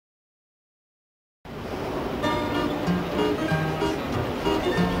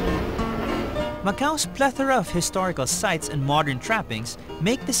Macau's plethora of historical sites and modern trappings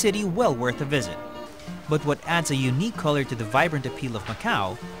make the city well worth a visit. But what adds a unique color to the vibrant appeal of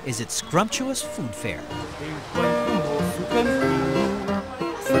Macau is its scrumptious food fare.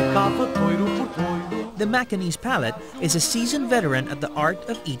 The Macanese palate is a seasoned veteran at the art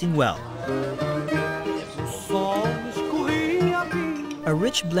of eating well. A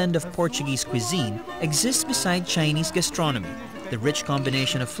rich blend of Portuguese cuisine exists beside Chinese gastronomy, the rich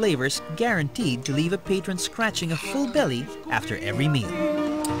combination of flavors guaranteed to leave a patron scratching a full belly after every meal.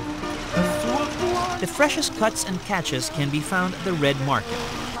 The freshest cuts and catches can be found at the Red Market.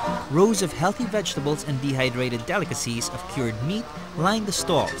 Rows of healthy vegetables and dehydrated delicacies of cured meat line the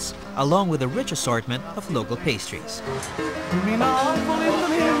stalls, along with a rich assortment of local pastries.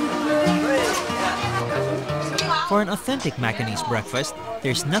 For an authentic Macanese breakfast,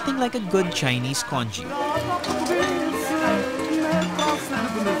 there's nothing like a good Chinese congee.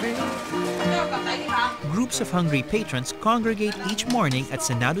 Groups of hungry patrons congregate each morning at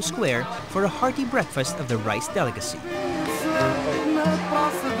Senado Square for a hearty breakfast of the rice delicacy.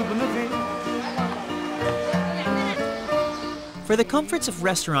 For the comforts of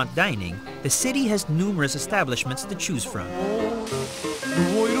restaurant dining, the city has numerous establishments to choose from.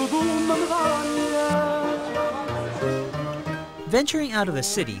 Venturing out of the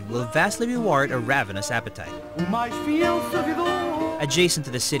city will vastly reward a ravenous appetite. Adjacent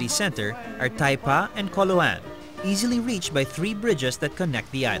to the city center are Taipa and Coloan, easily reached by 3 bridges that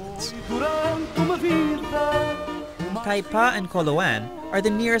connect the islands. Taipa and Coloan are the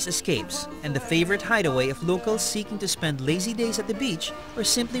nearest escapes and the favorite hideaway of locals seeking to spend lazy days at the beach or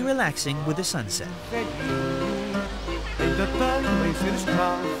simply relaxing with the sunset.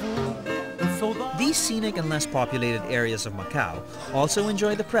 These scenic and less populated areas of Macau also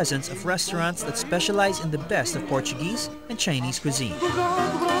enjoy the presence of restaurants that specialize in the best of Portuguese and Chinese cuisine.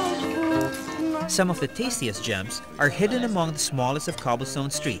 Some of the tastiest gems are hidden among the smallest of cobblestone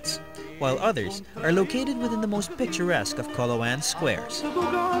streets, while others are located within the most picturesque of Coloan squares.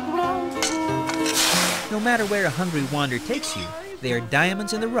 No matter where a hungry wander takes you, they are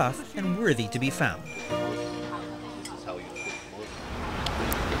diamonds in the rough and worthy to be found.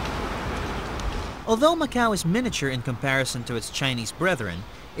 Although Macau is miniature in comparison to its Chinese brethren,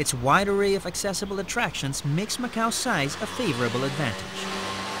 its wide array of accessible attractions makes Macau's size a favorable advantage.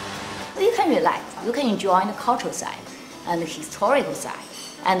 You can relax, you can enjoy the cultural side and the historical side,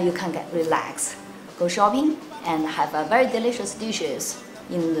 and you can get relaxed, go shopping, and have a very delicious dishes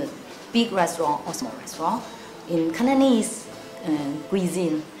in the big restaurant or small restaurant, in Cantonese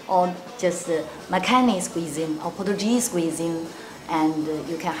cuisine, or just Macanese cuisine or Portuguese cuisine. And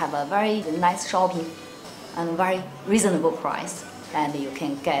you can have a very nice shopping and very reasonable price, and you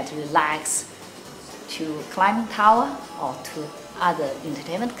can get relaxed to climbing tower or to other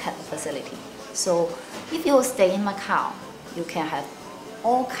entertainment facility. So if you stay in Macau, you can have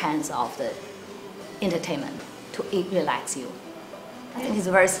all kinds of the entertainment to relax you. I think it's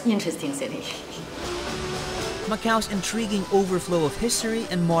a very interesting city. Macau's intriguing overflow of history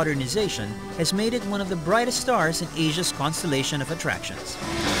and modernization has made it one of the brightest stars in Asia's constellation of attractions.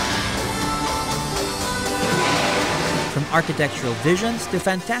 From architectural visions to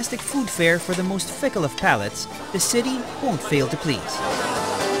fantastic food fare for the most fickle of palates, the city won't fail to please.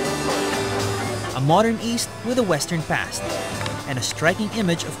 A modern East with a Western past, and a striking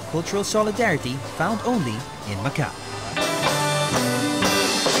image of cultural solidarity found only in Macau.